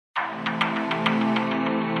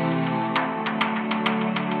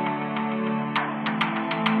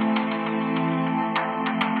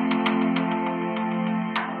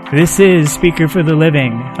This is Speaker for the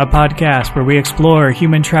Living, a podcast where we explore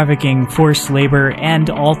human trafficking, forced labor, and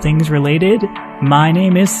all things related. My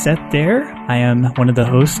name is Seth Dare. I am one of the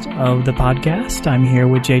hosts of the podcast. I'm here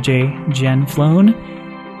with JJ Jen Floan.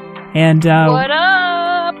 And what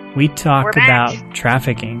up? We talk about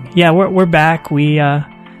trafficking. Yeah, we're back. We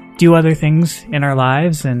do other things in our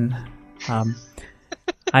lives, and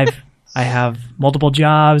I have multiple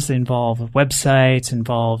jobs, involve websites,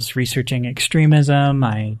 involves researching extremism.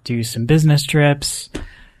 I do some business trips,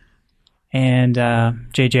 and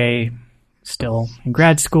JJ still in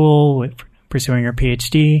grad school pursuing her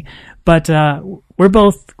PhD. But we're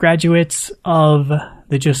both graduates of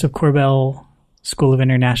the Joseph Corbell School of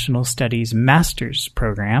International Studies Master's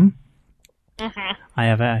Program. Mm-hmm. I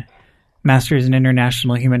have a Master's in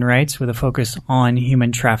International Human Rights with a focus on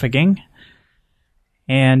human trafficking.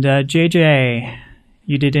 And JJ,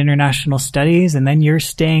 you did international studies, and then you're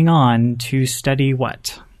staying on to study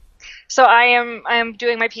what? So I am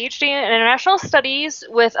doing my PhD in international studies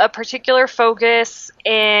with a particular focus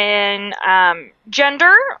in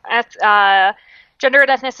gender and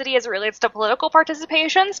ethnicity as it relates to political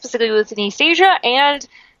participation, specifically within East Asia, and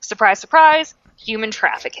surprise, surprise, human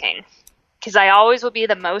trafficking. Because I always will be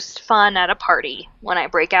the most fun at a party when I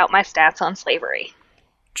break out my stats on slavery.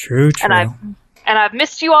 True. And I've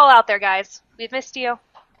missed you all out there, guys. We've missed you.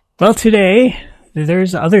 Well, today,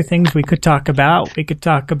 there's other things we could talk about. We could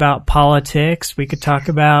talk about politics. We could talk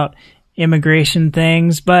about immigration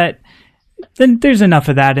things. But then there's enough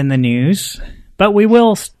of that in the news. But we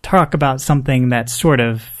will talk about something that's sort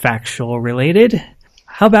of factual related.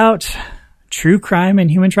 How about true crime and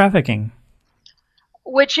human trafficking?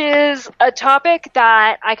 Which is a topic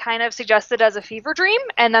that I kind of suggested as a fever dream,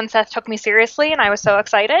 and then Seth took me seriously, and I was so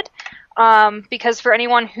excited. Because for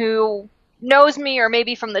anyone who knows me, or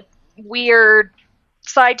maybe from the weird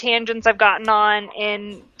side tangents I've gotten on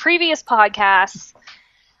in previous podcasts,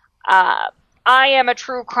 I am a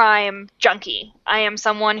true crime junkie. I am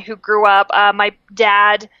someone who grew up, my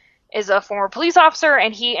dad is a former police officer,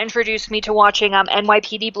 and he introduced me to watching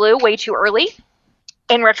NYPD Blue way too early,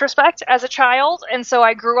 in retrospect, as a child. And so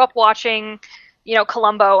I grew up watching,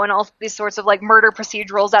 Columbo and all these sorts of like murder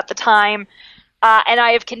procedurals at the time. And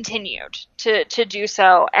I have continued to do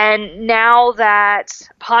so. And now that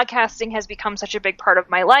podcasting has become such a big part of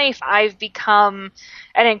my life, I've become,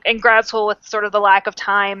 and in grad school with sort of the lack of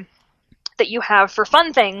time that you have for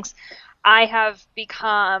fun things, I have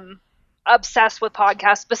become obsessed with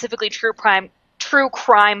podcasts, specifically true crime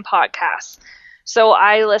podcasts. So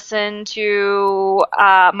I listen to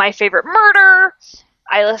My Favorite Murder,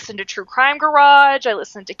 I listen to True Crime Garage, I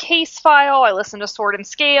listen to Case File, I listen to Sword and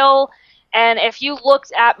Scale. And if you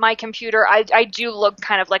looked at my computer, I do look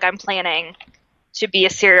kind of like I'm planning to be a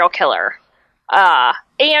serial killer.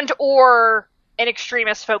 And or an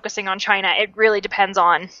extremist focusing on China. It really depends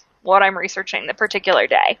on what I'm researching the particular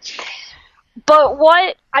day. But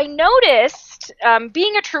what I noticed,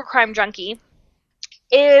 being a true crime junkie,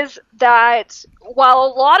 is that while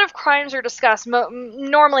a lot of crimes are discussed,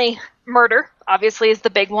 normally murder, obviously, is the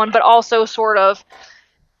big one, but also sort of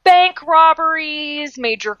bank robberies,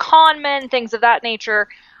 major con men, things of that nature.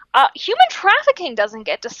 Human trafficking doesn't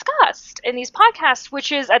get discussed in these podcasts,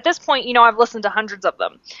 which is, at this point, I've listened to hundreds of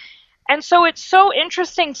them. And so it's so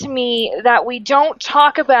interesting to me that we don't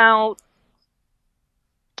talk about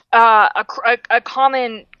a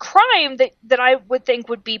common crime that I would think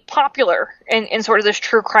would be popular in sort of this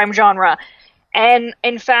true crime genre. And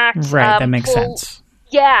in fact... Right, that makes sense.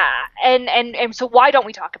 Yeah, and so why don't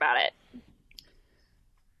we talk about it?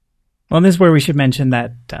 Well, this is where we should mention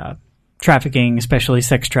that trafficking, especially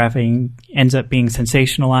sex trafficking, ends up being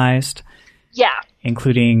sensationalized. Yeah.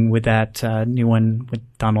 Including with that new one with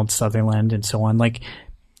Donald Sutherland and so on. Like,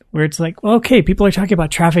 where it's like, well, okay, people are talking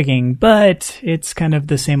about trafficking, but it's kind of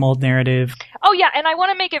the same old narrative. Oh, yeah, and I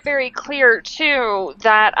want to make it very clear, too,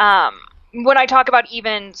 that when I talk about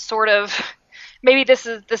even sort of, maybe this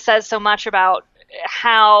says so much about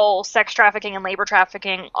how sex trafficking and labor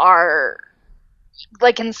trafficking are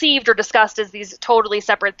like conceived or discussed as these totally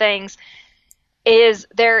separate things, is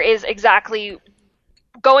there is exactly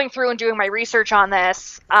going through and doing my research on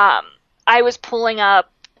this. I was pulling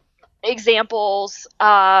up examples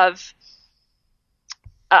of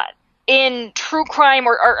in true crime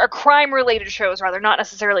or crime related shows, rather, not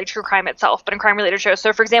necessarily true crime itself, but in crime related shows.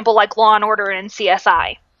 So for example, like Law and Order and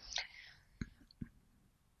CSI.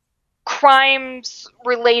 Crimes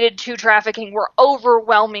related to trafficking were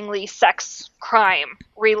overwhelmingly sex crime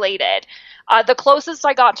related. The closest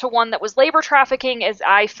I got to one that was labor trafficking is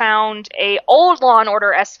I found a old Law and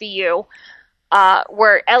Order SVU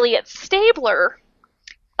where Elliot Stabler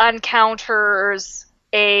encounters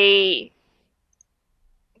a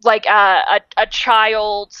like a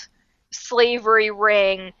child slavery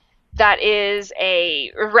ring that is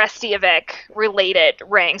a Reykjavik related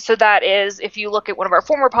ring. So that is, if you look at one of our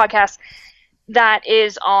former podcasts, that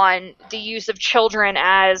is on the use of children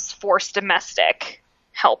as forced domestic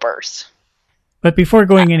helpers. But before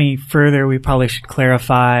going any further, we probably should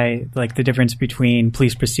clarify like the difference between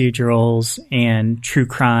police procedurals and true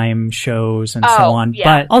crime shows and so on.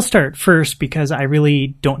 Yeah. But I'll start first because I really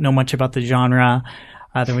don't know much about the genre.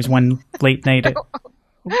 There was one late night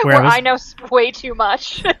where I know way too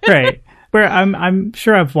much. Right. Where I'm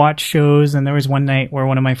sure I've watched shows, and there was one night where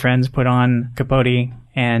one of my friends put on Capote,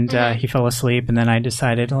 and he fell asleep, and then I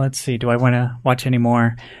decided, let's see, do I want to watch any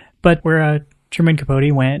more? But where Truman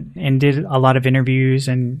Capote went and did a lot of interviews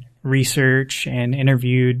and research and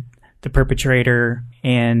interviewed the perpetrator,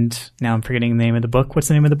 and now I'm forgetting the name of the book. What's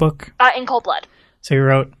the name of the book? In Cold Blood. So he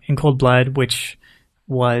wrote In Cold Blood, which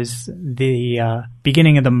was the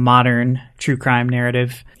beginning of the modern true crime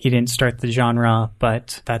narrative. He didn't start the genre,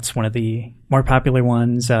 but that's one of the more popular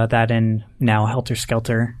ones, that and now Helter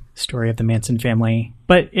Skelter, story of the Manson family.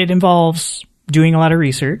 But it involves doing a lot of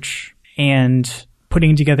research and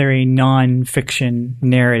putting together a non-fiction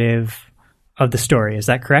narrative of the story. Is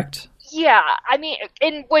that correct? Yeah, I mean,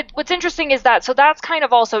 and what's interesting is that, so that's kind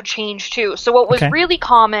of also changed too. So what was really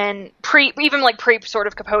common even pre sort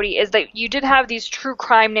of Capote is that you did have these true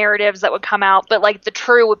crime narratives that would come out, but like the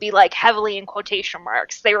true would be like heavily in quotation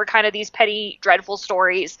marks. They were kind of these petty, dreadful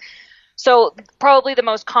stories. So probably the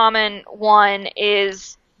most common one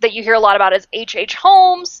is that you hear a lot about is H.H.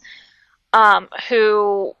 Holmes,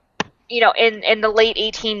 who, you know, in the late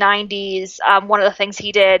 1890s, one of the things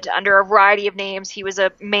he did under a variety of names, he was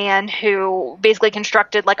a man who basically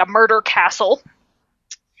constructed like a murder castle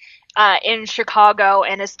in Chicago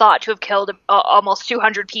and is thought to have killed almost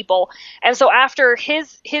 200 people. And so after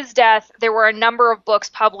his death, there were a number of books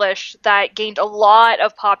published that gained a lot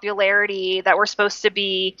of popularity that were supposed to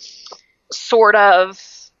be sort of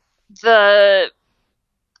the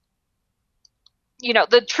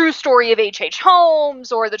true story of H.H.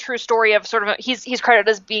 Holmes, or the true story of sort of, he's credited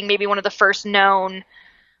as being maybe one of the first known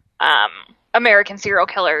American serial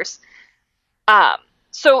killers.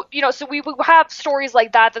 So we would have stories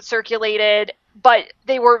like that circulated, but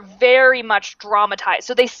they were very much dramatized.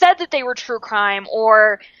 So they said that they were true crime,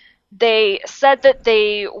 or they said that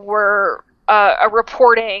they were a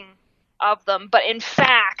reporting of them, but in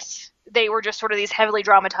fact, they were just sort of these heavily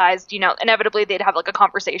dramatized, inevitably they'd have like a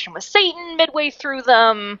conversation with Satan midway through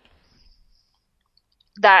them,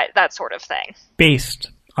 that sort of thing.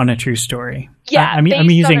 Based on a true story. Yeah. I'm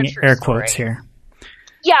using air quotes here.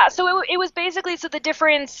 Yeah. So it was basically, so the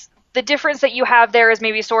difference that you have there is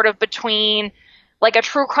maybe sort of between like a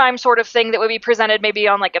true crime sort of thing that would be presented maybe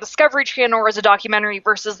on like a Discovery Channel or as a documentary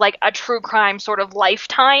versus like a true crime sort of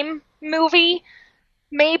Lifetime movie,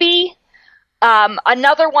 maybe.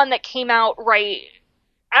 Another one that came out right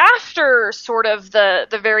after sort of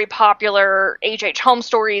the very popular H.H. Holmes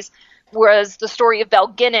stories was the story of Belle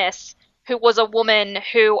Guinness, who was a woman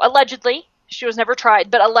who allegedly, she was never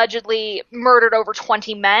tried, but allegedly murdered over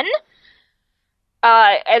 20 men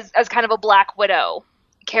as kind of a Black Widow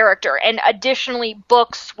character. And additionally,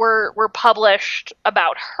 books were published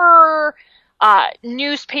about her,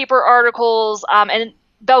 newspaper articles, and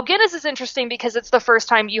Belle Guinness is interesting because it's the first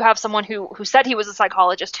time you have someone who said he was a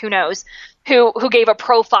psychologist, who knows, who gave a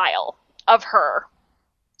profile of her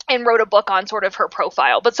and wrote a book on sort of her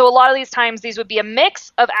profile. But so a lot of these times, these would be a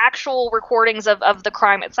mix of actual recordings of the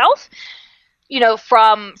crime itself,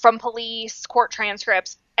 from police, court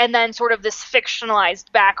transcripts, and then sort of this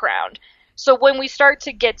fictionalized background. So when we start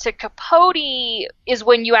to get to Capote is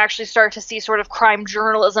when you actually start to see sort of crime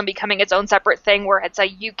journalism becoming its own separate thing, where it's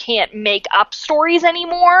you can't make up stories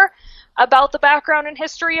anymore about the background and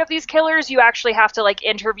history of these killers. You actually have to like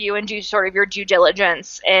interview and do sort of your due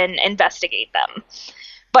diligence and investigate them.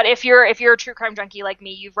 But if you're a true crime junkie like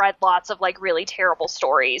me, you've read lots of like really terrible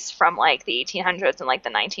stories from like the 1800s and like the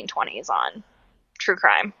 1920s on true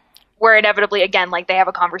crime, where inevitably, again, like they have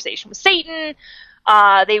a conversation with Satan.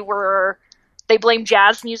 They blame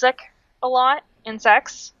jazz music a lot in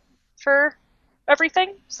sex for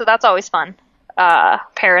everything. So that's always fun.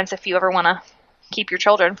 Parents, if you ever want to keep your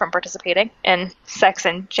children from participating in sex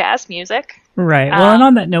and jazz music. Right. Well, and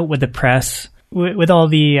on that note with the press, with all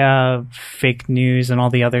the fake news and all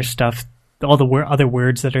the other stuff, all the other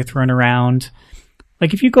words that are thrown around,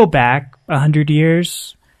 like if you go back 100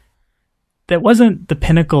 years, that wasn't the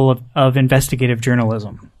pinnacle of investigative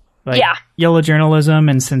journalism. Like yellow journalism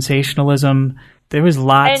and sensationalism, there was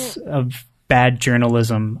lots of bad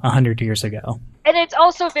journalism 100 years ago. And it's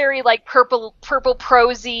also very like purple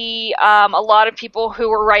prosy. A lot of people who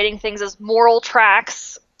were writing things as moral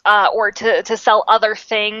tracts or to sell other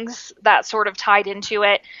things that sort of tied into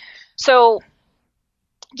it. So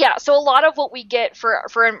yeah, so a lot of what we get for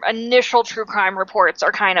initial true crime reports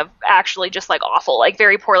are kind of actually just like awful, like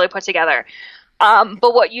very poorly put together.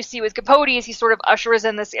 But what you see with Capote is he sort of ushers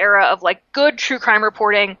in this era of like good true crime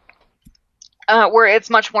reporting, where it's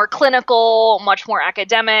much more clinical, much more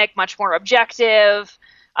academic, much more objective,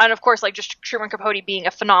 and of course, like just Truman Capote being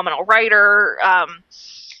a phenomenal writer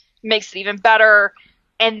makes it even better.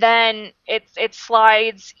 And then it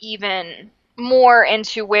slides even more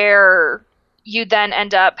into where you then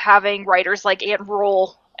end up having writers like Ann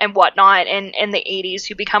Rule and whatnot in the 80s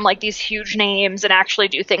who become like these huge names and actually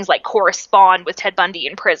do things like correspond with Ted Bundy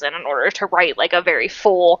in prison in order to write like a very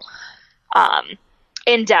full,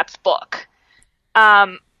 in-depth book.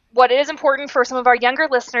 What is important for some of our younger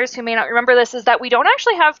listeners who may not remember this is that we don't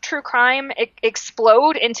actually have true crime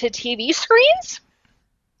explode into TV screens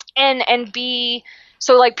and be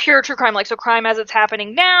so like pure true crime, like so crime as it's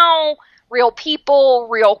happening now, real people,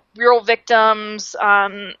 real victims,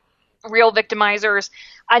 real victimizers,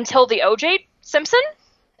 until the O.J. Simpson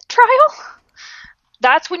trial.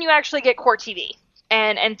 That's when you actually get court TV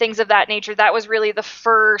and things of that nature. That was really the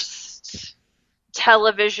first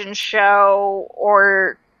television show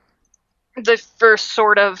or the first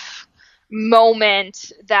sort of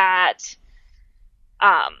moment that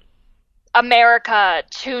America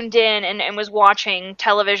tuned in and was watching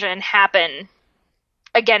television happen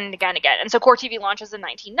again and again and again. And so Court TV launches in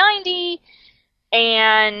 1990,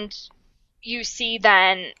 and you see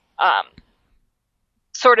then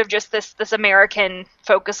sort of just this American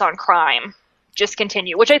focus on crime just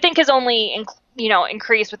continue, which I think has only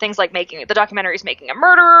increased with things like making the documentaries Making a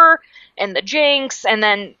Murderer and The Jinx, and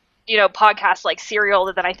then podcasts like Serial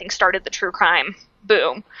that then I think started the true crime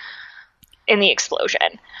boom in the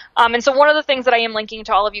explosion. And so one of the things that I am linking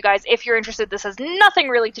to all of you guys, if you're interested, this has nothing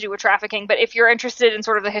really to do with trafficking, but if you're interested in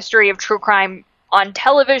sort of the history of true crime on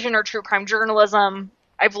television or true crime journalism,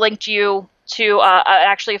 I've linked you to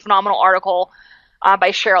actually a phenomenal article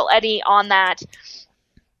by Cheryl Eddy on that.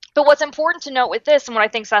 But what's important to note with this, and what I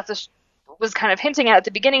think Seth was kind of hinting at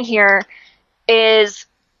the beginning here, is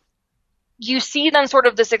you see then sort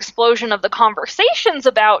of this explosion of the conversations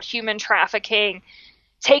about human trafficking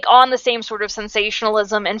take on the same sort of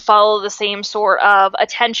sensationalism and follow the same sort of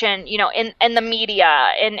attention, in the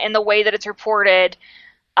media and in the way that it's reported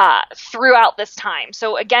throughout this time.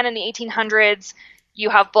 So again, in the 1800s, you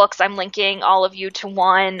have books, I'm linking all of you to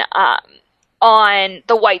one on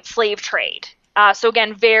the white slave trade. So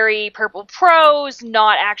again, very purple prose,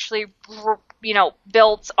 not actually,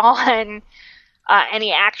 built on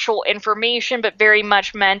any actual information, but very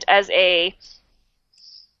much meant as a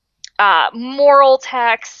moral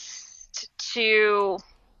text to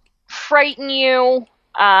frighten you,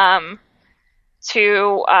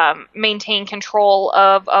 to maintain control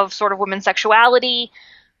of sort of women's sexuality.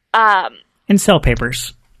 And sell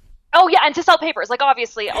papers. Oh, yeah, and to sell papers. Like,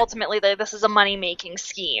 obviously, ultimately, this is a money-making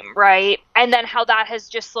scheme, right? And then how that has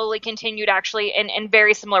just slowly continued, actually, in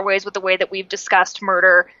very similar ways with the way that we've discussed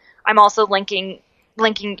murder. I'm also linking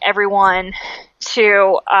everyone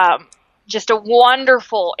to just a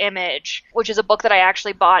wonderful image, which is a book that I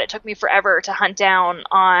actually bought. It took me forever to hunt down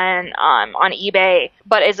on eBay,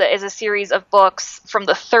 but is a series of books from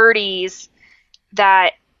the 30s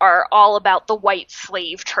that are all about the white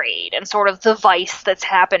slave trade and sort of the vice that's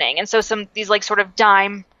happening. And so these like sort of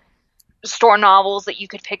dime store novels that you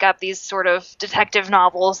could pick up, these sort of detective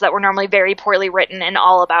novels that were normally very poorly written and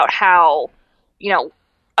all about how,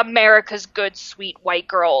 America's good, sweet white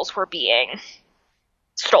girls were being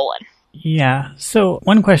stolen. Yeah. So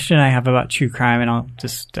one question I have about true crime, and I'll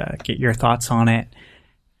just get your thoughts on it.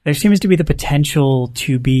 There seems to be the potential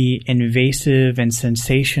to be invasive and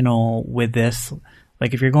sensational with this.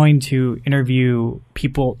 Like if you're going to interview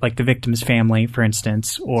people like the victim's family, for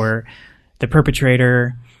instance, or the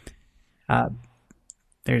perpetrator,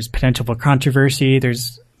 there's potential for controversy.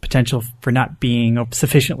 There's potential for not being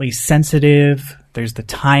sufficiently sensitive. There's the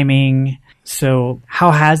timing. So how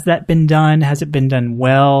has that been done? Has it been done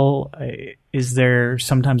well? Is there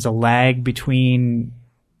sometimes a lag between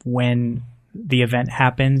when the event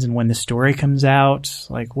happens and when the story comes out?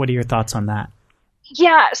 Like, what are your thoughts on that?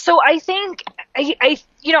 Yeah, so I think I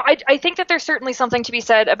think that there's certainly something to be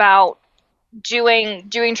said about doing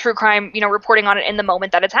true crime, reporting on it in the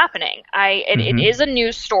moment that it's happening. It is a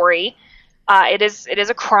news story. It is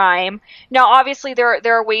a crime. Now, obviously, there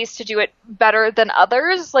are ways to do it better than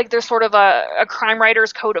others. Like there's sort of a crime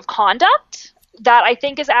writer's code of conduct that I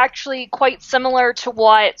think is actually quite similar to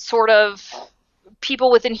what sort of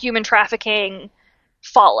people within human trafficking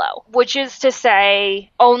follow, which is to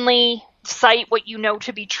say only cite what you know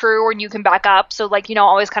to be true and you can back up. So, like,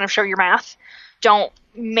 always kind of show your math. Don't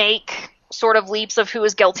make sort of leaps of who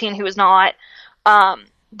is guilty and who is not.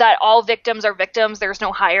 That all victims are victims. There's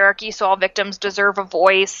no hierarchy, so all victims deserve a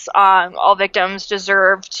voice. All victims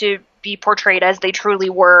deserve to be portrayed as they truly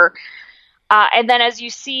were. And then as you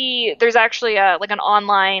see, there's actually an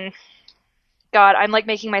online... God, I'm like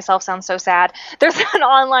making myself sound so sad. There's an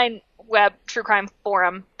online web true crime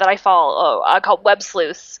forum that I follow called Web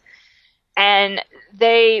Sleuths. And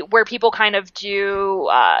where people kind of do,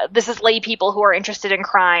 this is lay people who are interested in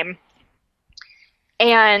crime.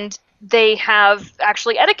 And they have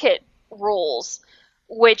actually etiquette rules,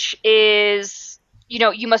 which is,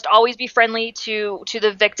 you must always be friendly to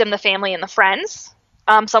the victim, the family, and the friends.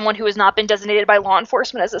 Someone who has not been designated by law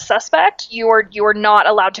enforcement as a suspect, you are not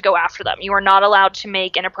allowed to go after them. You are not allowed to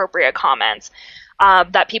make inappropriate comments.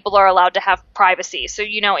 That people are allowed to have privacy. So,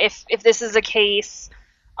 if this is a case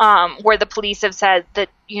where the police have said that,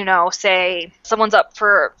 say someone's up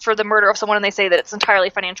for the murder of someone and they say that it's entirely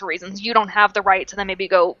financial reasons, you don't have the right to then maybe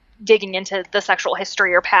go digging into the sexual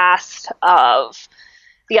history or past of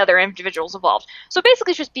the other individuals involved. So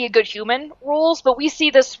basically just be a good human rules, but we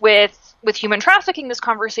see this with human trafficking, this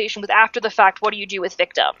conversation with after the fact, what do you do with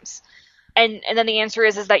victims? And then the answer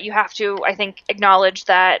is that you have to, I think, acknowledge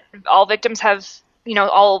that all victims have,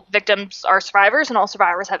 all victims are survivors and all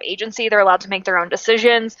survivors have agency. They're allowed to make their own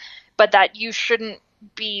decisions, but that you shouldn't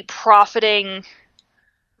be profiting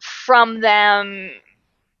from them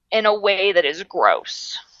in a way that is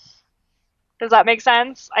gross. Does that make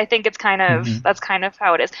sense? I think it's kind of, that's kind of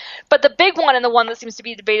how it is. But the big one, and the one that seems to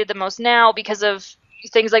be debated the most now because of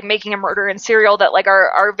things like Making a Murder and Serial that like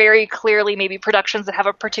are very clearly maybe productions that have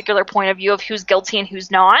a particular point of view of who's guilty and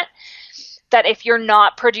who's not, that if you're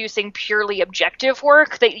not producing purely objective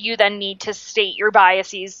work, that you then need to state your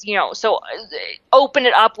biases, so open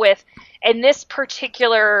it up with, in this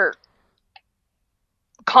particular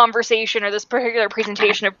conversation or this particular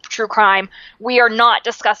presentation of true crime, we are not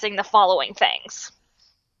discussing the following things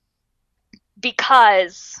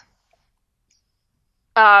because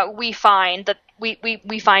we find that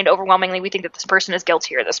we find overwhelmingly we think that this person is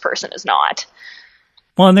guilty or this person is not.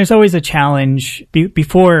 Well, and there's always a challenge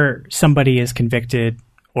before somebody is convicted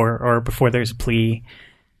or before there's a plea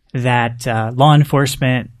that law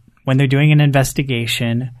enforcement, when they're doing an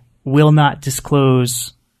investigation, will not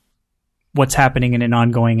disclose what's happening in an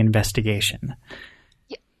ongoing investigation.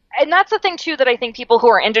 And that's the thing, too, that I think people who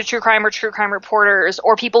are into true crime or true crime reporters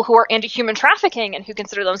or people who are into human trafficking and who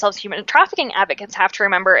consider themselves human trafficking advocates have to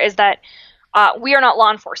remember is that we are not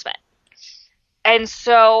law enforcement. And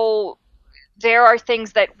so there are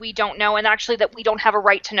things that we don't know and actually that we don't have a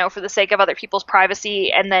right to know for the sake of other people's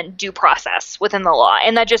privacy and then due process within the law.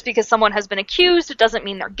 And that just because someone has been accused, it doesn't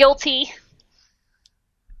mean they're guilty.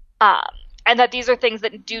 And that these are things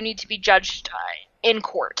that do need to be judged in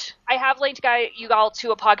court. I have linked you all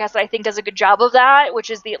to a podcast that I think does a good job of that,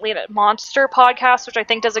 which is the Atlanta Monster podcast, which I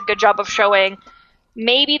think does a good job of showing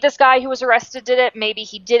maybe this guy who was arrested did it, maybe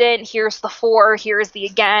he didn't. Here's the for, here's the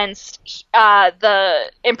against.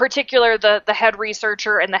 In particular, the head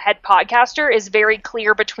researcher and the head podcaster is very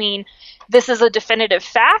clear between this is a definitive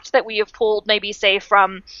fact that we have pulled maybe, say,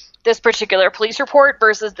 from this particular police report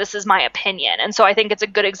versus this is my opinion. And so I think it's a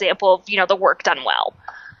good example of, the work done well.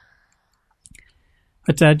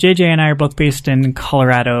 But JJ and I are both based in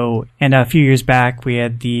Colorado, and a few years back we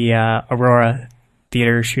had the Aurora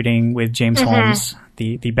Theater shooting with James Holmes,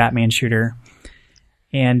 the Batman shooter.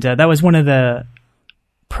 And that was one of the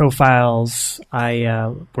profiles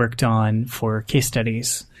I worked on for case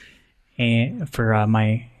studies and for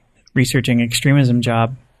my researching extremism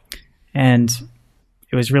job. And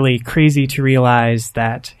it was really crazy to realize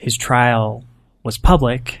that his trial was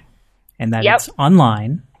public and that it's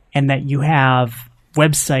online and that you have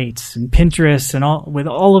websites and Pinterest and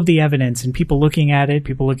all of the evidence and people looking at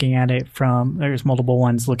it from, there's multiple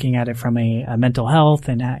ones looking at it from a mental health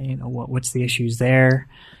and what's the issues there.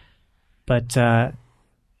 But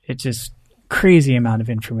it's just crazy amount of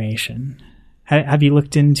information. Have you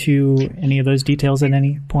looked into any of those details at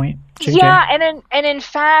any point, JJ? Yeah, and in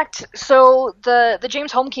fact, so the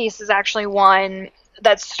James Holmes case is actually one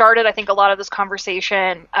that started, I think, a lot of this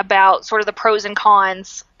conversation about sort of the pros and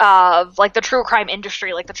cons of like the true crime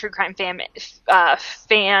industry, like the true crime fan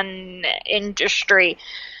industry.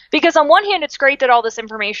 Because on one hand, it's great that all this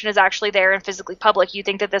information is actually there and physically public. You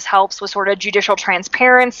think that this helps with sort of judicial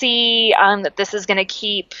transparency, that this is going to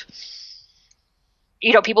keep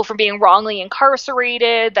people from being wrongly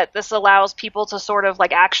incarcerated, that this allows people to sort of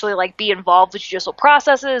like actually like be involved with judicial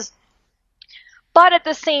processes. But at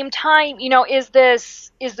the same time, is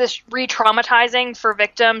this re-traumatizing for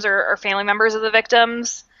victims or family members of the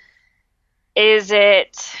victims? Is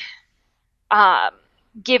it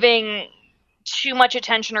giving too much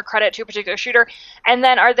attention or credit to a particular shooter? And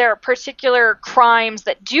then are there particular crimes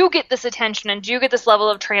that do get this attention and do get this level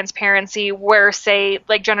of transparency where, say,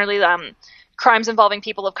 like generally crimes involving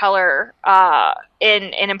people of color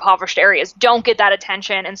in impoverished areas don't get that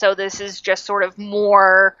attention, and so this is just sort of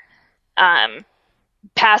more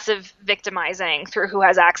passive victimizing through who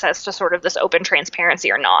has access to sort of this open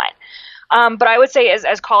transparency or not. But I would say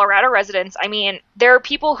as Colorado residents, I mean, there are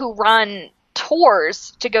people who run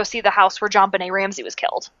tours to go see the house where JonBenet Ramsey was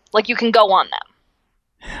killed. Like, you can go on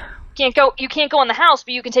them. You can't go in the house,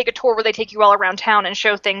 but you can take a tour where they take you all around town and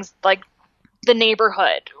show things like the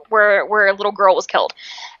neighborhood where a little girl was killed.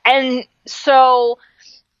 And so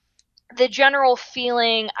the general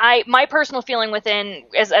feeling, my personal feeling within,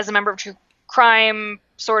 as a member of true crime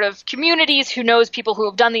sort of communities who knows people who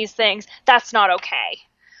have done these things, that's not okay.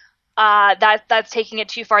 That's taking it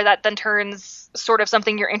too far. That then turns sort of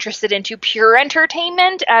something you're interested in to pure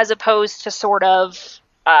entertainment as opposed to sort of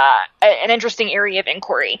an interesting area of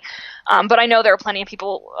inquiry. But I know there are plenty of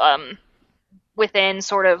people within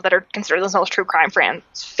sort of that are considered themselves true crime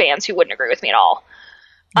fans who wouldn't agree with me at all.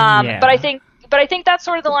 Yeah. But I think that's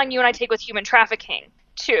sort of the line you and I take with human trafficking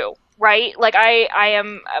too, right? Like I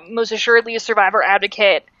am most assuredly a survivor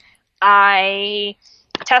advocate. I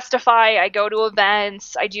testify, I go to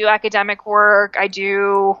events, I do academic work, I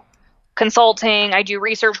do consulting, I do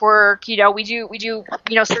research work. We do,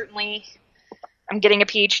 certainly I'm getting a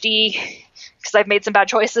PhD because I've made some bad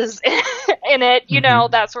choices in it,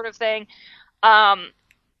 that sort of thing. But,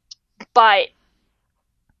 I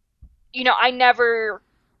never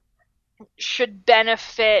should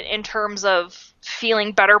benefit in terms of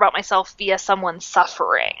feeling better about myself via someone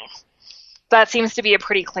suffering. That seems to be a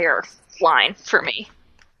pretty clear line for me.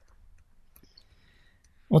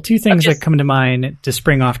 Well, two things that come to mind to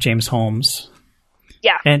spring off James Holmes.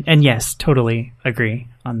 Yeah. And yes, totally agree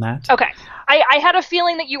on that. Okay. I had a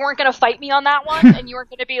feeling that you weren't going to fight me on that one, and you weren't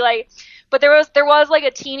going to be like, but there was like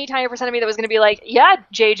a teeny tiny percent of me that was going to be like, yeah,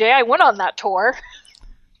 JJ, I went on that tour.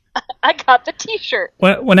 I got the t-shirt.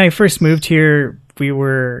 When I first moved here, we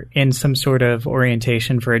were in some sort of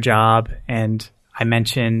orientation for a job, and I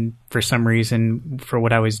mentioned for some reason for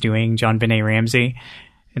what I was doing, JonBenet Ramsey.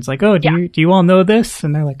 It's like, oh, do you all know this?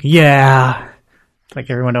 And they're like, yeah. It's like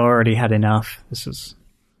everyone already had enough. This was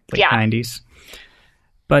late 90s.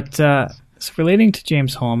 But so relating to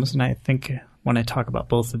James Holmes, and I think I want to talk about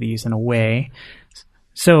both of these in a way.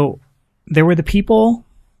 So there were the people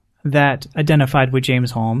that identified with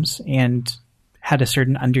James Holmes and had a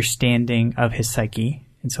certain understanding of his psyche.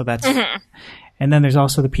 And so that's... Mm-hmm. And then there's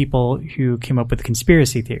also the people who came up with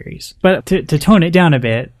conspiracy theories. But to tone it down a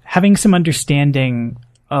bit, having some understanding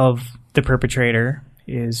of the perpetrator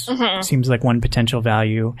seems like one potential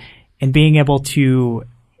value, and being able to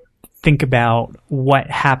think about what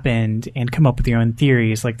happened and come up with your own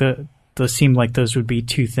theories, like those seem like those would be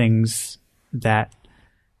two things that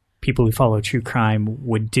people who follow true crime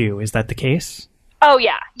would do. Is that the case? Oh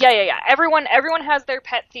yeah. Everyone has their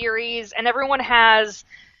pet theories, and everyone has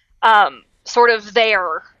sort of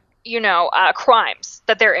their crimes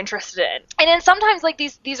that they're interested in. And then sometimes like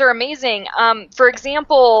these are amazing. For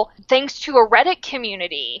example, thanks to a Reddit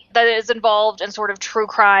community that is involved in sort of true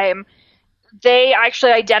crime, they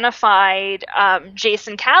actually identified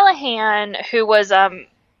Jason Callahan, who was a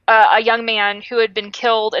young man who had been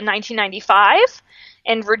killed in 1995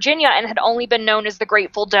 in Virginia and had only been known as the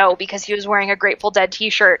Grateful Doe because he was wearing a Grateful Dead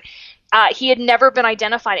t-shirt. He had never been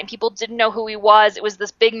identified, and people didn't know who he was. It was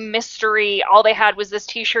this big mystery. All they had was this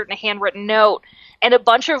t-shirt and a handwritten note. And a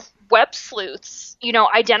bunch of web sleuths,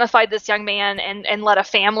 identified this young man and let a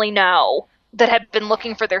family know that had been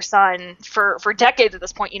looking for their son for decades at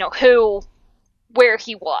this point, where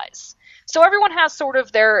he was. So everyone has sort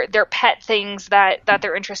of their pet things that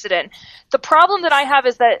they're interested in. The problem that I have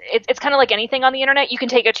is that it's kind of like anything on the internet. You can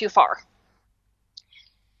take it too far.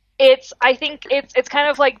 I think it's kind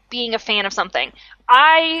of like being a fan of something.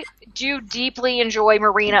 I do deeply enjoy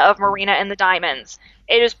Marina of Marina and the Diamonds.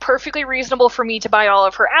 It is perfectly reasonable for me to buy all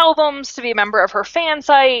of her albums, to be a member of her fan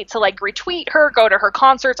site, to like retweet her, go to her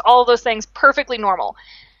concerts, all of those things, perfectly normal.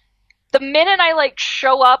 The minute I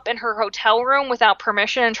show up in her hotel room without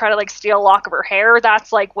permission and try to steal a lock of her hair,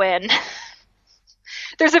 that's when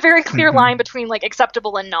there's a very clear line between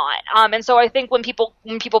acceptable and not. And so I think when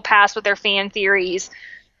people pass with their fan theories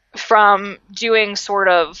from doing sort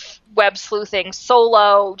of web sleuthing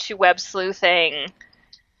solo to web sleuthing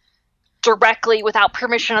directly without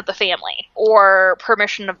permission of the family or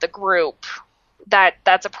permission of the group,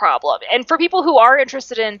 that's a problem. And for people who are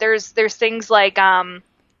interested in, there's things like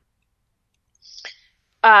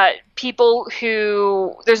people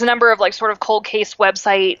who, there's a number of like sort of cold case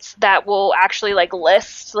websites that will actually like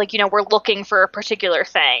list, like, we're looking for a particular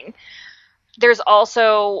thing. There's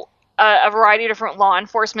also a variety of different law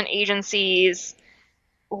enforcement agencies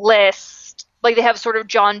list, like they have sort of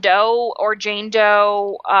John Doe or Jane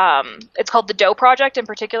Doe. It's called the Doe Project in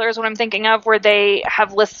particular is what I'm thinking of, where they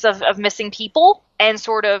have lists of missing people and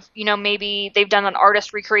sort of, maybe they've done an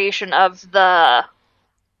artist recreation of the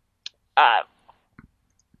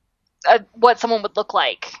what someone would look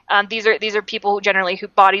like. These are people who generally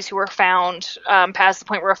bodies who were found past the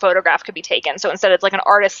point where a photograph could be taken. So instead, it's like an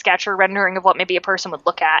artist sketch or rendering of what maybe a person would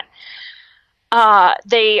look at.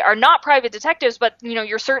 They are not private detectives, but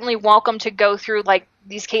you're certainly welcome to go through like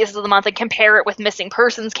these cases of the month and compare it with missing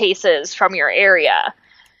persons cases from your area,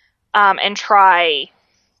 and try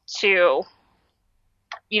to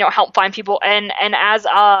help find people. And as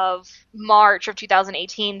of March of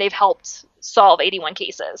 2018, they've helped solve 81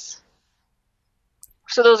 cases.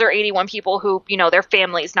 So those are 81 people who, their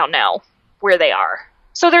families now know where they are.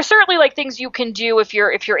 So there's certainly like things you can do if you're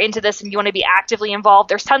into this and you want to be actively involved.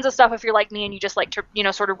 There's tons of stuff if you're like me and you just like to,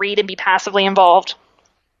 sort of read and be passively involved.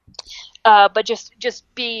 But just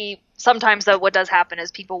be, sometimes though what does happen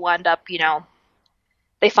is people will end up,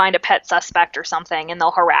 they find a pet suspect or something and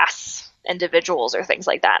they'll harass individuals or things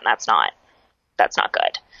like that, and that's not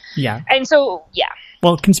good. Yeah. And so, yeah.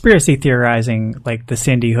 Well, conspiracy theorizing, like the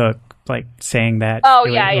Sandy Hook, like saying that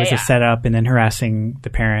it was a setup and then harassing the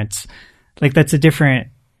parents, like that's a different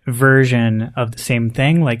version of the same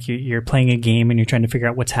thing. Like you're playing a game and you're trying to figure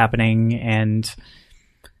out what's happening, and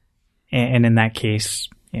in that case,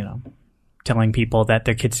 telling people that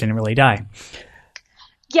their kids didn't really die.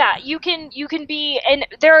 Yeah, you can be, and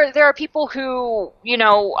there are people who,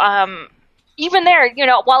 even there,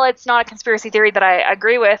 while it's not a conspiracy theory that I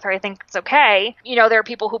agree with or I think it's okay, there are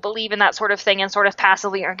people who believe in that sort of thing and sort of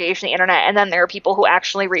passively engage in the internet. And then there are people who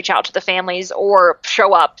actually reach out to the families or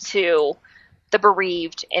show up to the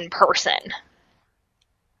bereaved in person.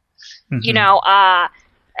 Mm-hmm.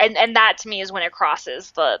 And that to me is when it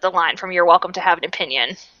crosses the line from you're welcome to have an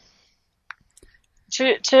opinion.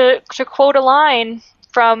 To quote a line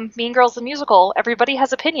from Mean Girls the Musical, everybody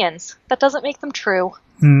has opinions. That doesn't make them true.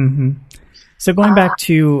 Mm-hmm. So going back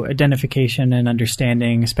to identification and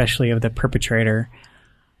understanding, especially of the perpetrator,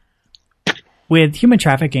 with human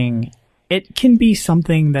trafficking, it can be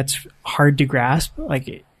something that's hard to grasp.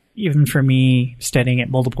 Like even for me, studying it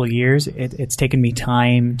multiple years, it's taken me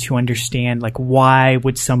time to understand, like, why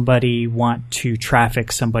would somebody want to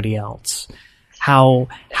traffic somebody else? How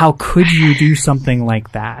could you do something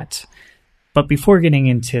like that? But before getting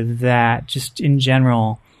into that, just in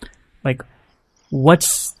general, like,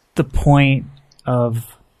 what's the point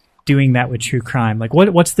of doing that with true crime? Like,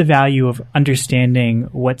 what's the value of understanding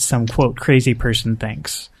what some, quote, crazy person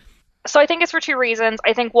thinks? So I think it's for two reasons.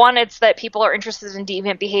 I think one, it's that people are interested in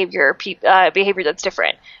deviant behavior, behavior that's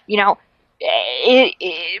different.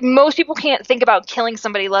 Most people can't think about killing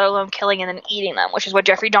somebody, let alone killing and then eating them, which is what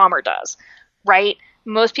Jeffrey Dahmer does, right?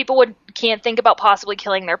 Most people can't think about possibly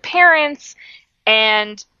killing their parents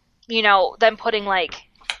and, then putting like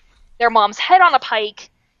their mom's head on a pike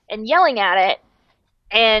and yelling at it,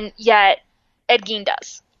 and yet Ed Gein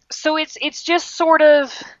does. So it's just sort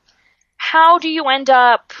of, how do you end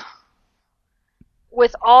up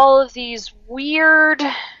with all of these weird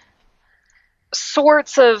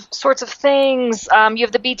sorts of things? You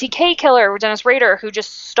have the BTK killer, Dennis Rader, who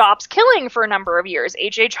just stops killing for a number of years.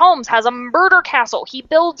 H.H. Holmes has a murder castle. He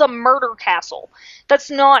builds a murder castle. That's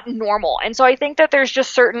not normal. And so I think that there's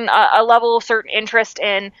just a level of certain interest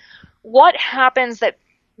in what happens that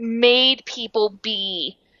made people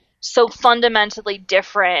be so fundamentally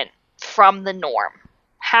different from the norm.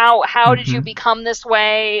 How did you become this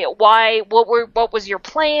way? Why? What was your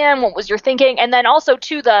plan? What was your thinking? And then also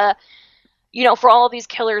to the, for all of these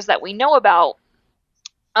killers that we know about,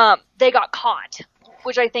 they got caught,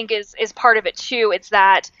 which I think is part of it too. It's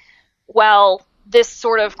that, well, this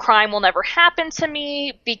sort of crime will never happen to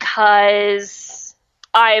me because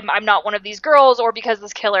I'm not one of these girls, or because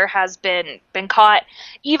this killer has been caught.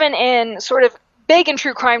 Even in sort of big and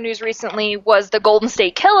true crime news recently was the Golden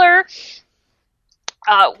State Killer.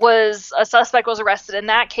 Was a suspect was arrested in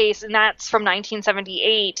that case, and that's from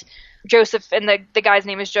 1978. Joseph, and the guy's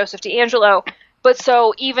name is Joseph DeAngelo. But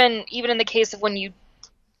so even in the case of when you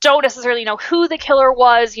don't necessarily know who the killer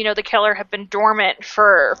was, the killer had been dormant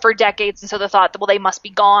for decades, and so the thought that, well, they must be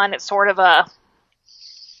gone. It's sort of a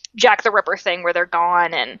Jack the Ripper thing where they're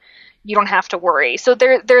gone and you don't have to worry. So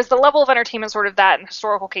there's the level of entertainment sort of that in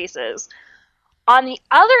historical cases. On the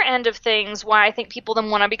other end of things, why I think people then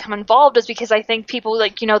want to become involved is because I think people,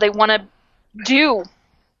 like, they want to do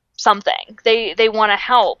something. They want to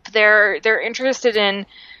help. They're interested in,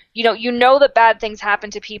 that bad things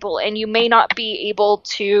happen to people, and you may not be able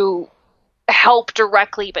to help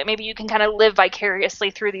directly, but maybe you can kind of live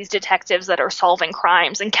vicariously through these detectives that are solving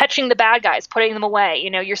crimes and catching the bad guys, putting them away.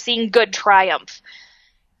 You're seeing good triumph,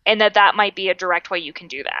 and that might be a direct way you can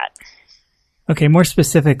do that. Okay, more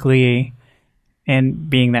specifically, and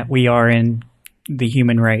being that we are in the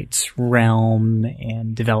human rights realm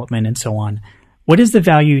and development and so on, what is the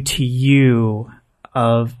value to you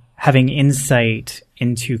of having insight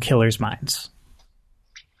into killers' minds?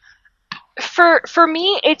 For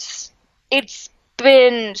me, it's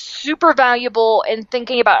been super valuable in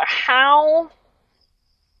thinking about how,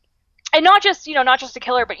 and not just a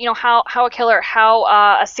killer, but how a killer, how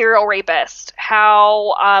a serial rapist,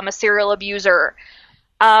 how a serial abuser,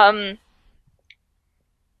 how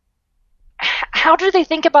do they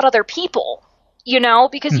think about other people?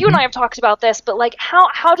 Because you and I have talked about this, but like,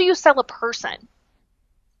 how do you sell a person?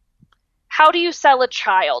 How do you sell a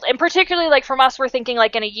child? And particularly, like, from us, we're thinking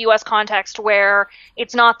like in a U.S. context where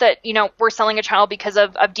it's not that, we're selling a child because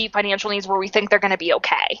of deep financial needs where we think they're going to be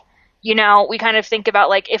okay. We kind of think about,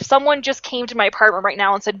 like, if someone just came to my apartment right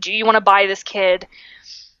now and said, do you want to buy this kid?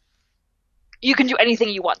 You can do anything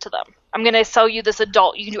you want to them. I'm going to sell you this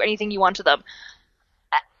adult. You can do anything you want to them.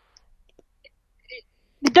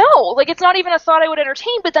 No, like, it's not even a thought I would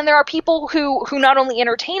entertain. But then there are people who not only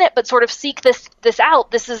entertain it, but sort of seek this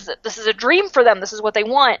out. This is a dream for them. This is what they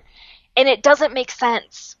want, and it doesn't make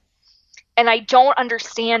sense, and I don't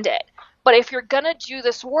understand it. But if you're gonna do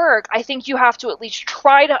this work, I think you have to at least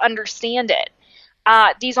try to understand it.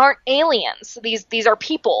 These aren't aliens. These are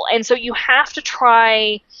people, and so you have to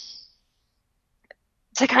try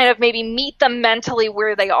to kind of maybe meet them mentally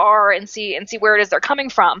where they are and see where it is they're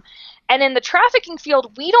coming from. And in the trafficking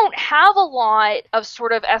field, we don't have a lot of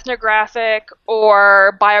sort of ethnographic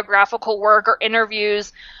or biographical work or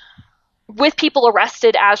interviews with people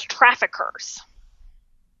arrested as traffickers.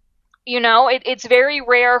 It's very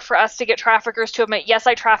rare for us to get traffickers to admit, yes,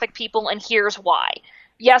 I traffic people, and here's why.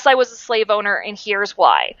 Yes, I was a slave owner, and here's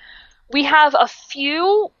why. We have a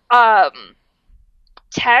few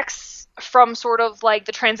texts from sort of like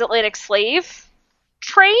the transatlantic slave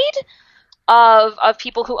trade, of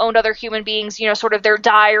people who owned other human beings, sort of their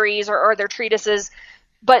diaries or their treatises,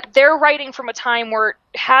 but they're writing from a time where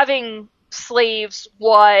having slaves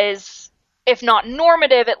was, if not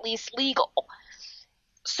normative, at least legal.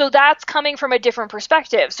 So that's coming from a different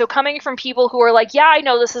perspective. So coming from people who are like, yeah, I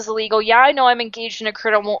know this is illegal. Yeah, I know I'm engaged in a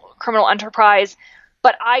criminal enterprise,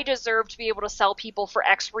 but I deserve to be able to sell people for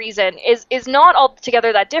X reason is not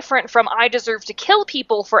altogether that different from I deserve to kill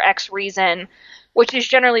people for X reason, which is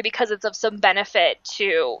generally because it's of some benefit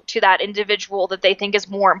to that individual that they think is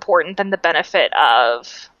more important than the benefit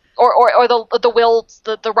of, or the will,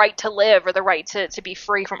 the right to live, or the right to be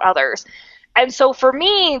free from others. And so for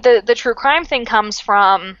me, the true crime thing comes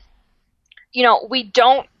from, we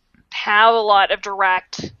don't have a lot of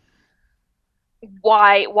direct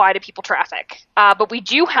why do people traffic, but we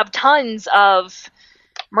do have tons of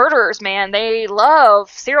murderers, man. They love,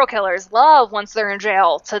 serial killers love, once they're in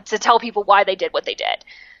jail, to tell people why they did what they did.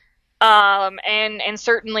 And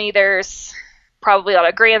certainly there's probably a lot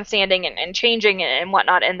of grandstanding and changing and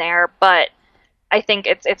whatnot in there, but I think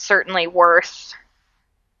it's certainly worth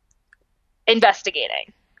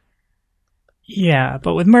investigating. Yeah,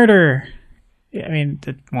 but with murder, I mean,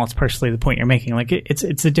 it's partially the point you're making. Like, it's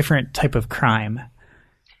a different type of crime.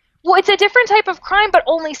 Well, it's a different type of crime, but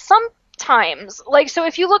only sometimes. Like, so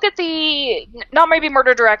if you look at the, not maybe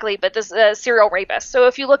murder directly, but this serial rapist. So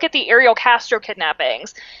if you look at the Ariel Castro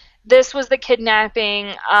kidnappings, this was the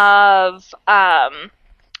kidnapping of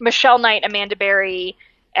Michelle Knight, Amanda Berry,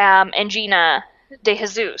 and Gina De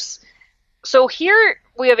Jesus. So here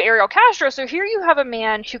we have Ariel Castro. So here you have a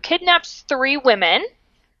man who kidnaps 3 women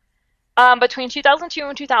between 2002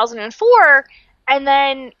 and 2004, and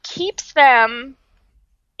then keeps them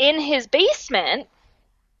in his basement,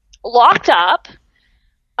 locked up,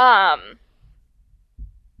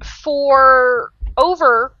 for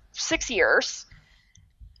over 6 years.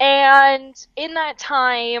 And in that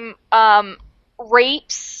time,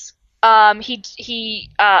 rapes,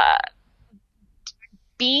 he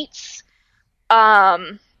beats,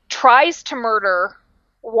 tries to murder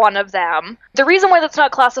one of them. The reason why that's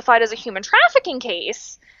not classified as a human trafficking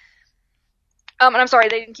case, and I'm sorry,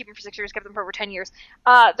 they didn't keep him for 6 years, kept him for over 10 years.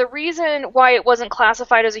 The reason why it wasn't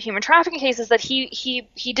classified as a human trafficking case is that he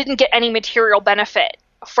didn't get any material benefit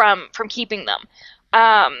from keeping them.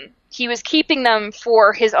 he was keeping them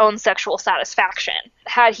for his own sexual satisfaction.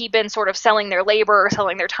 Had he been sort of selling their labor or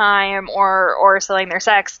selling their time or selling their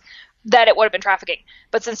sex, then it would have been trafficking.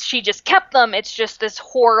 But since she just kept them, it's just this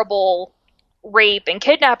horrible rape and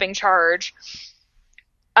kidnapping charge.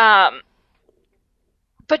 But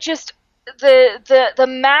just the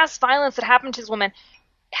mass violence that happened to this woman,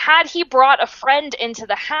 had he brought a friend into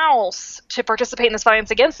the house to participate in this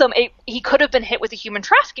violence against them, he could have been hit with a human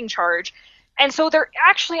trafficking charge. And so there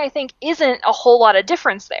actually, I think, isn't a whole lot of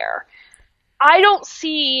difference there. I don't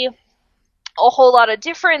see a whole lot of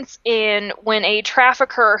difference in when a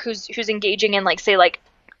trafficker who's engaging in, like, say, like,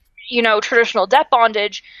 you know, traditional debt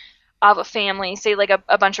bondage of a family, say like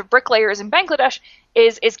a bunch of bricklayers in Bangladesh,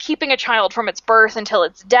 is keeping a child from its birth until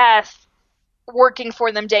its death, working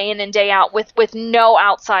for them day in and day out with no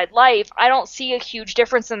outside life. I don't see a huge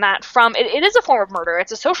difference in that from it is a form of murder.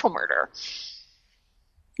 It's a social murder.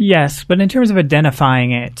 Yes, but in terms of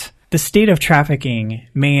identifying it, the state of trafficking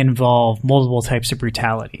may involve multiple types of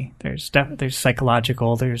brutality. There's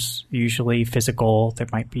psychological, there's usually physical, there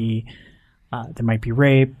might be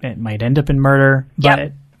rape, it might end up in murder.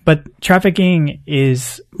 Yep. But trafficking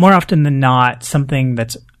is more often than not something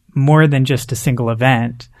that's more than just a single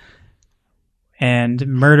event. And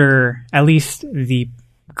murder, at least the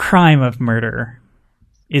crime of murder,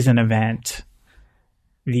 is an event.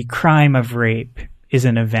 The crime of rape is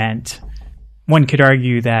an event. One could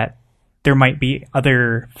argue that there might be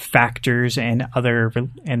other factors and there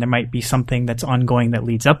might be something that's ongoing that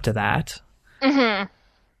leads up to that. Mm-hmm.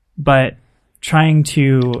 But trying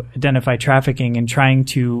to identify trafficking and trying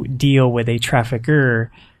to deal with a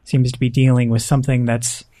trafficker seems to be dealing with something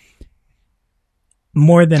that's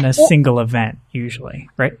more than a single event, usually,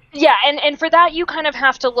 right? Yeah, and for that, you kind of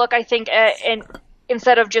have to look, I think, and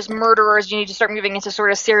instead of just murderers, you need to start moving into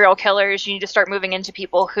sort of serial killers. You need to start moving into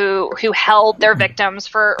people who held their victims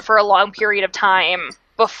for a long period of time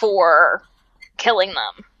before killing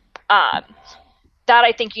them. That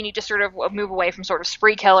I think you need to sort of move away from sort of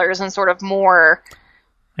spree killers and sort of more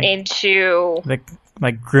into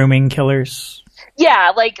like grooming killers.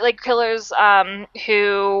 Yeah, like killers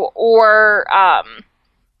who, or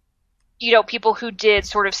you know, people who did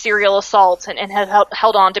sort of serial assaults and had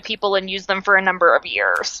held on to people and used them for a number of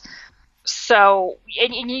years. So,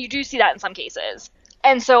 and you do see that in some cases.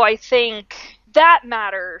 And so I think that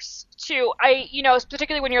matters too. You know,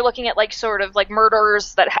 particularly when you're looking at like sort of like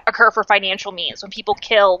murders that occur for financial means, when people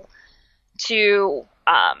kill to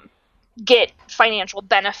get financial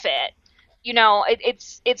benefit. You know,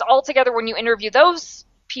 it's altogether when you interview those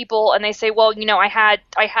people and they say, well, you know, I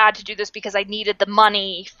had to do this because I needed the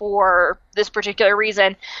money for this particular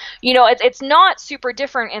reason. You know, it's not super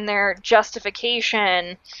different in their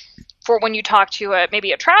justification for when you talk to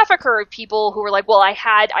maybe a trafficker of people who are like, well, I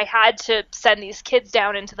had to send these kids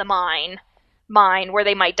down into the mine where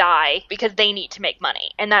they might die because they need to make money,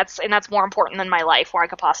 and that's more important than my life where I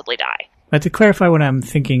could possibly die. But to clarify what I'm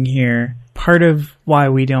thinking here, part of why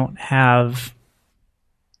we don't have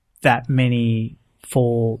that many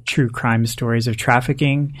full true crime stories of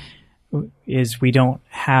trafficking is we don't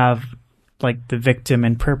have like the victim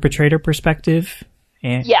and perpetrator perspective.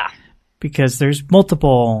 And yeah. Because there's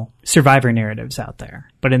multiple survivor narratives out there.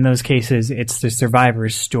 But in those cases, it's the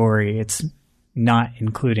survivor's story. It's not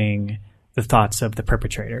including the thoughts of the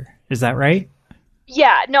perpetrator. Is that right?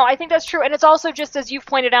 Yeah, no, I think that's true. And it's also, just as you've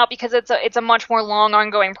pointed out, because it's a much more long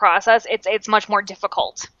ongoing process, it's much more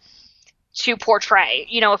difficult to portray.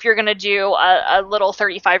 You know, if you're going to do a little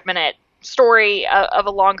 35-minute story of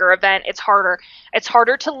a longer event, it's harder. It's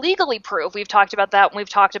harder to legally prove. We've talked about that when we've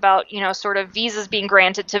talked about, you know, sort of visas being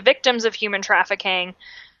granted to victims of human trafficking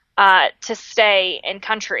to stay in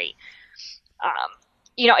country.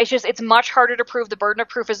 You know, it's much harder to prove. The burden of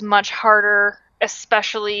proof is much harder,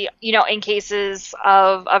 especially, you know, in cases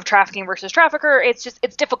of trafficking versus trafficker. It's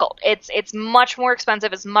difficult. It's much more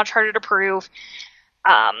expensive. It's much harder to prove.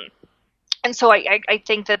 And so I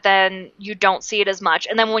think that then you don't see it as much.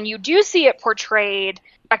 And then when you do see it portrayed,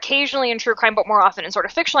 occasionally in true crime, but more often in sort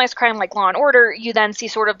of fictionalized crime like Law and Order, you then see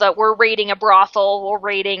sort of we're raiding a brothel, we're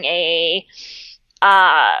raiding a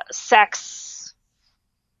sex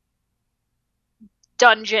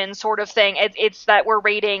dungeon sort of thing. It's that we're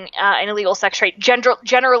raiding an illegal sex trade,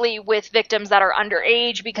 generally with victims that are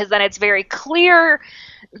underage, because then it's very clear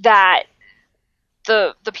that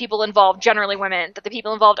the people involved, generally women, that the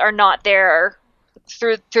people involved are not there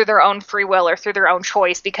through their own free will or through their own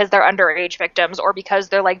choice because they're underage victims, or because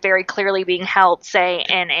they're like very clearly being held, say,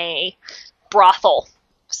 in a brothel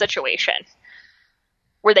situation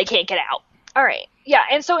where they can't get out. All right. Yeah,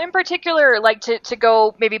 and so in particular, like to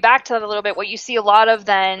go maybe back to that a little bit, what you see a lot of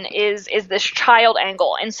then is this child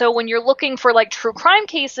angle. And so when you're looking for like true crime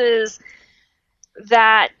cases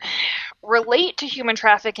that relate to human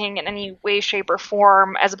trafficking in any way, shape, or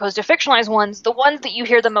form, as opposed to fictionalized ones, the ones that you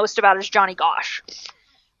hear the most about is Johnny Gosch.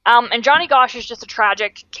 And Johnny Gosch is just a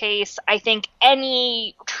tragic case. I think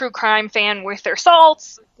any true crime fan worth their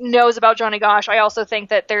salts knows about Johnny Gosch. I also think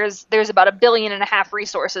that there's about 1.5 billion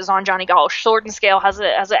resources on Johnny Gosch. Sword and Scale has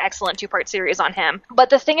an excellent 2-part series on him. But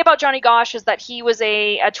the thing about Johnny Gosch is that he was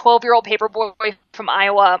a 12-year-old paperboy from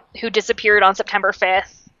Iowa who disappeared on September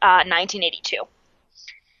 5th, 1982.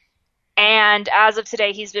 And as of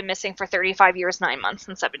today, he's been missing for 35 years, 9 months,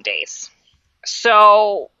 and 7 days.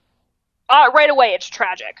 So right away, it's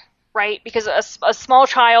tragic, right? Because a small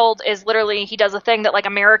child is literally, he does a thing that like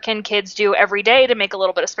American kids do every day to make a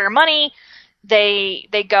little bit of spare money. They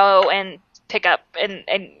go and pick up and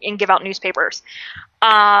give out newspapers.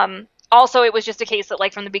 Also, it was just a case that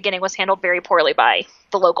like from the beginning was handled very poorly by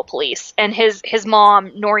the local police. And his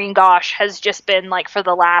mom, Noreen Gosch, has just been like for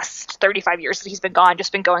the last 35 years that he's been gone,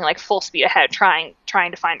 just been going like full speed ahead trying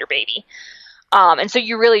to find her baby. And so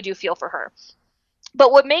you really do feel for her.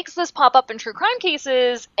 But what makes this pop up in true crime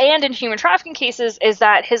cases and in human trafficking cases is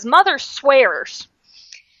that his mother swears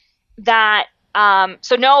that,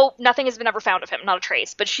 so no, nothing has been ever found of him, not a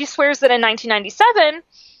trace, but she swears that in 1997,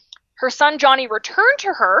 her son Johnny returned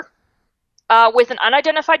to her with an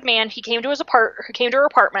unidentified man. He came to her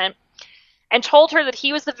apartment and told her that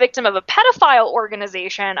he was the victim of a pedophile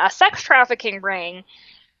organization, a sex trafficking ring,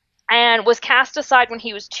 and was cast aside when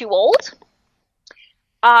he was too old.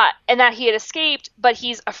 And that he had escaped, but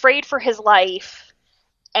he's afraid for his life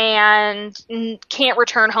and can't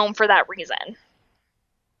return home for that reason.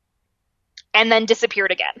 And then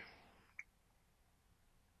disappeared again.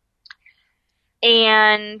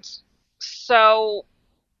 And so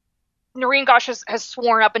Noreen Gosch has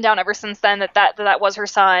sworn up and down ever since then that was her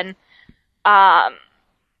son. But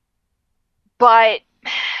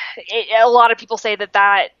a lot of people say that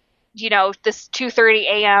this 2:30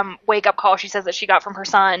 a.m. wake up call she says that she got from her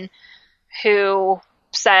son, who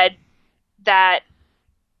said that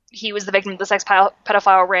he was the victim of the sex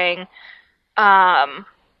pedophile ring.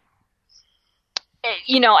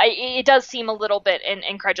 It does seem a little bit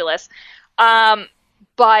incredulous.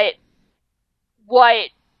 But what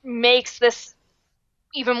makes this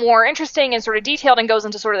even more interesting and sort of detailed and goes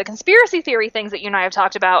into sort of the conspiracy theory things that you and I have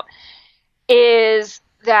talked about is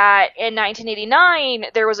that in 1989,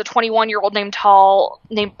 there was a 21-year-old named Paul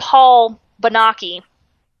Banaki,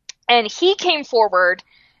 and he came forward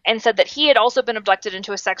and said that he had also been abducted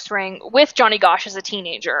into a sex ring with Johnny Gosch as a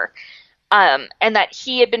teenager, and that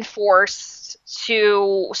he had been forced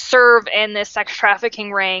to serve in this sex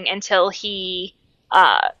trafficking ring until he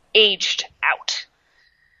aged out.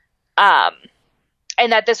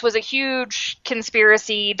 And that this was a huge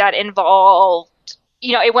conspiracy that involved,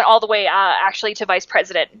 it went all the way actually to Vice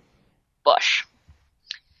President Bush.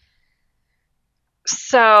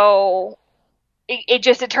 So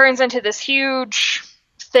it turns into this huge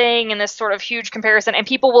thing and this sort of huge comparison, and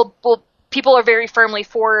people are very firmly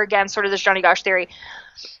for or against sort of this Johnny Gosch theory.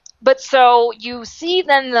 But so you see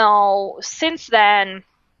then, though, since then,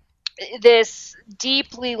 this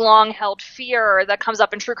deeply long-held fear that comes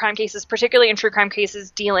up in true crime cases, particularly in true crime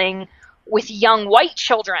cases dealing with young white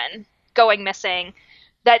children going missing,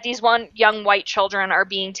 that these young white children are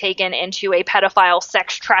being taken into a pedophile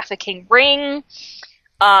sex trafficking ring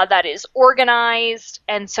that is organized.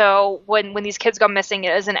 And so when these kids go missing,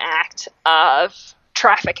 it is an act of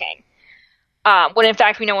trafficking. When in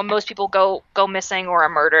fact we know when most people go missing or are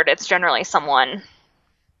murdered, it's generally someone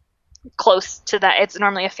close to that. It's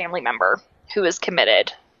normally a family member who has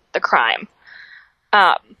committed the crime.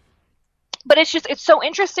 But it's so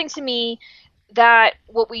interesting to me that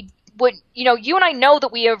you and I know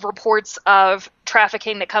that we have reports of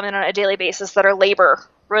trafficking that come in on a daily basis that are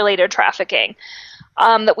labor-related trafficking.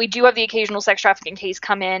 That we do have the occasional sex trafficking case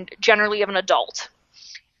come in, generally of an adult.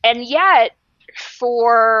 And yet,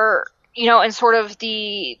 in sort of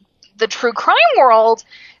the true crime world,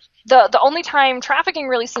 the only time trafficking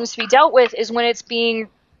really seems to be dealt with is when it's being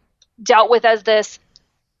dealt with as this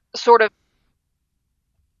sort of,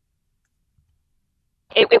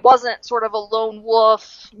 it wasn't sort of a lone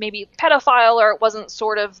wolf, maybe pedophile, or it wasn't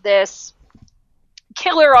sort of this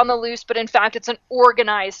killer on the loose, but in fact it's an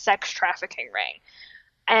organized sex trafficking ring.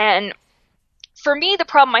 And for me, the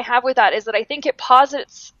problem I have with that is that I think it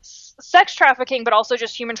posits sex trafficking, but also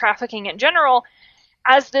just human trafficking in general,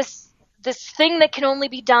 as this this thing that can only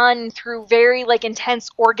be done through very like intense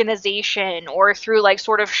organization, or through like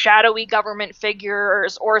sort of shadowy government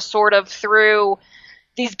figures, or sort of through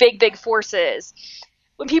these big forces.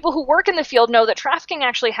 When people who work in the field know that trafficking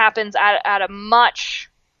actually happens at a much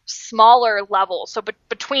smaller level, so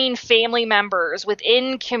between family members,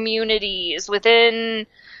 within communities, within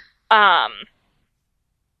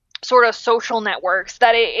sort of social networks,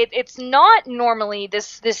 that it's not normally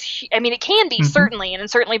this. I mean, it can be, certainly,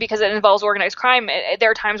 and certainly because it involves organized crime,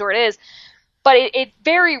 there are times where it is, but it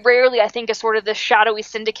very rarely, I think, is sort of this shadowy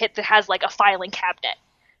syndicate that has like a filing cabinet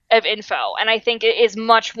of info. And I think it is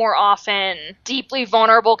much more often deeply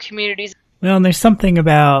vulnerable communities. Well, and there's something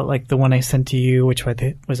about like the one I sent to you, which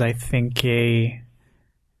was I think a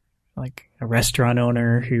restaurant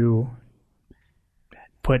owner who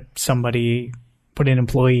put an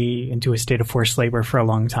employee into a state of forced labor for a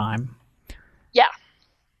long time. Yeah.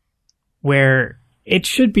 Where it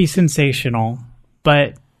should be sensational,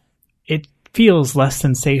 but it feels less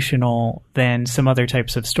sensational than some other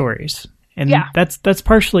types of stories. And that's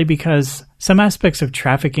partially because some aspects of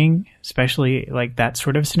trafficking, especially like that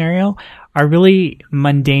sort of scenario, are really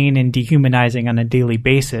mundane and dehumanizing on a daily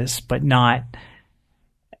basis, but not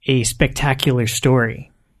a spectacular story.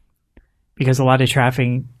 Because a lot of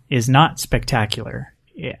trafficking is not spectacular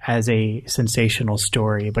as a sensational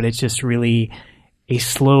story, but it's just really a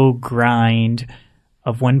slow grind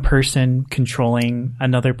of one person controlling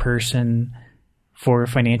another person for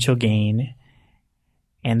financial gain.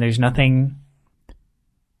 And there's nothing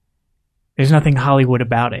Hollywood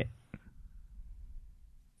about it.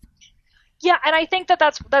 Yeah, and I think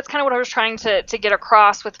that's kind of what I was trying to get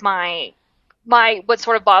across with my what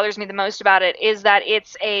sort of bothers me the most about it is that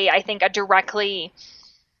it's I think a directly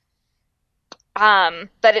that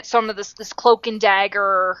it's some of this cloak and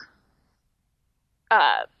dagger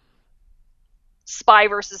spy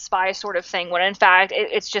versus spy sort of thing, when in fact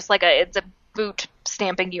it's just like it's a boot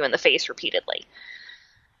stamping you in the face repeatedly.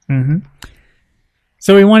 Mm-hmm.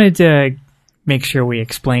 So we wanted to make sure we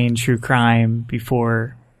explain true crime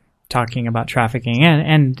before talking about trafficking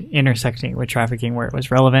and intersecting with trafficking where it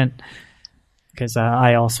was relevant, because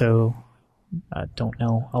I also don't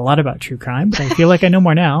know a lot about true crime, but I feel like I know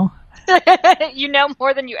more now. You know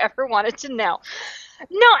more than you ever wanted to know.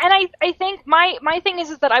 No, and I think my thing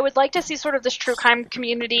is that I would like to see sort of this true crime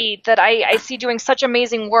community that I see doing such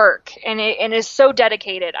amazing work and is so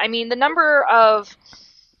dedicated. I mean, the number of,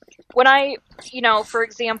 when for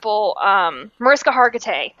example, Mariska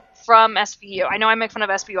Hargitay from SVU, I know I make fun of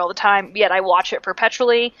SVU all the time, yet I watch it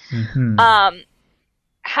perpetually,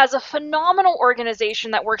 has a phenomenal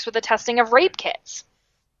organization that works with the testing of rape kits.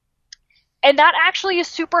 And that actually is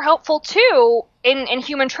super helpful, too, in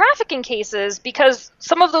human trafficking cases, because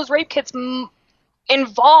some of those rape kits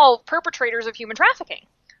involve perpetrators of human trafficking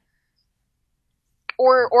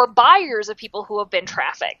or buyers of people who have been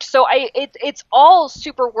trafficked. So it's all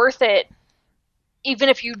super worth it, even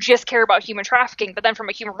if you just care about human trafficking. But then from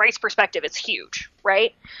a human rights perspective, it's huge,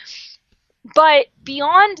 right? But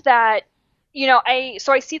beyond that, I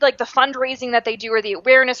see like the fundraising that they do, or the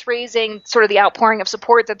awareness raising, sort of the outpouring of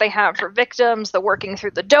support that they have for victims, the working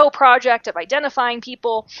through the DOE project of identifying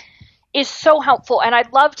people is so helpful. And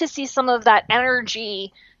I'd love to see some of that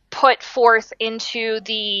energy put forth into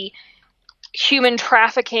the human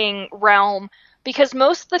trafficking realm, because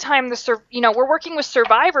most of the time we're working with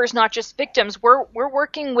survivors, not just victims. We're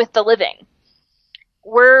working with the living.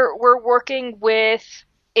 We're working with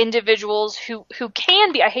individuals who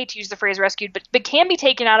can be, I hate to use the phrase rescued, but can be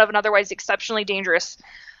taken out of an otherwise exceptionally dangerous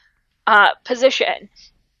position.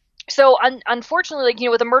 So unfortunately,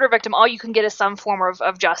 with a murder victim, all you can get is some form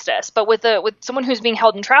of justice. But with someone who's being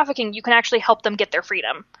held in trafficking, you can actually help them get their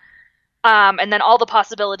freedom. And then all the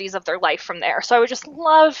possibilities of their life from there. So I would just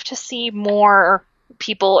love to see more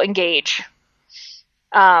people engage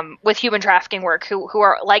with human trafficking work who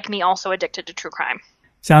are, like me, also addicted to true crime.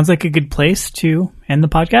 Sounds like a good place to end the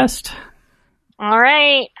podcast. All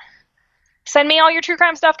right. Send me all your true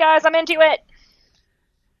crime stuff, guys. I'm into it.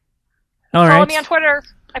 Follow me on Twitter.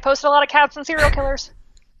 I post a lot of cats and serial killers.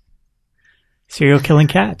 Serial killing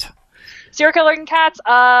cat. Serial killing cats,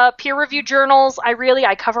 peer-reviewed journals.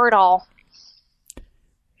 I cover it all.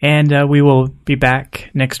 And we will be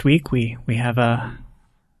back next week. We have a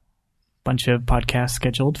bunch of podcasts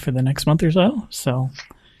scheduled for the next month or so. So,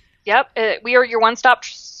 yep, we are your one-stop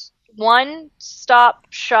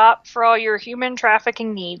shop for all your human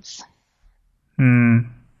trafficking needs.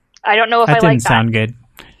 I don't know if I like that. That didn't sound good.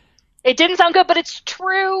 It didn't sound good, but it's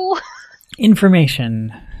true.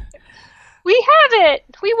 Information. We have it.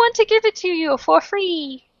 We want to give it to you for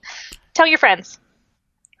free. Tell your friends.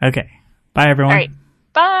 Okay. Bye, everyone. All right.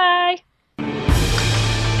 Bye.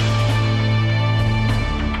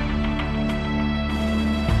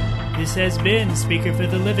 This has been Speaker for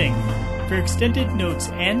the Living. For extended notes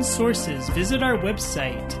and sources, visit our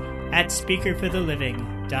website at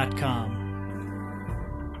speakerfortheliving.com.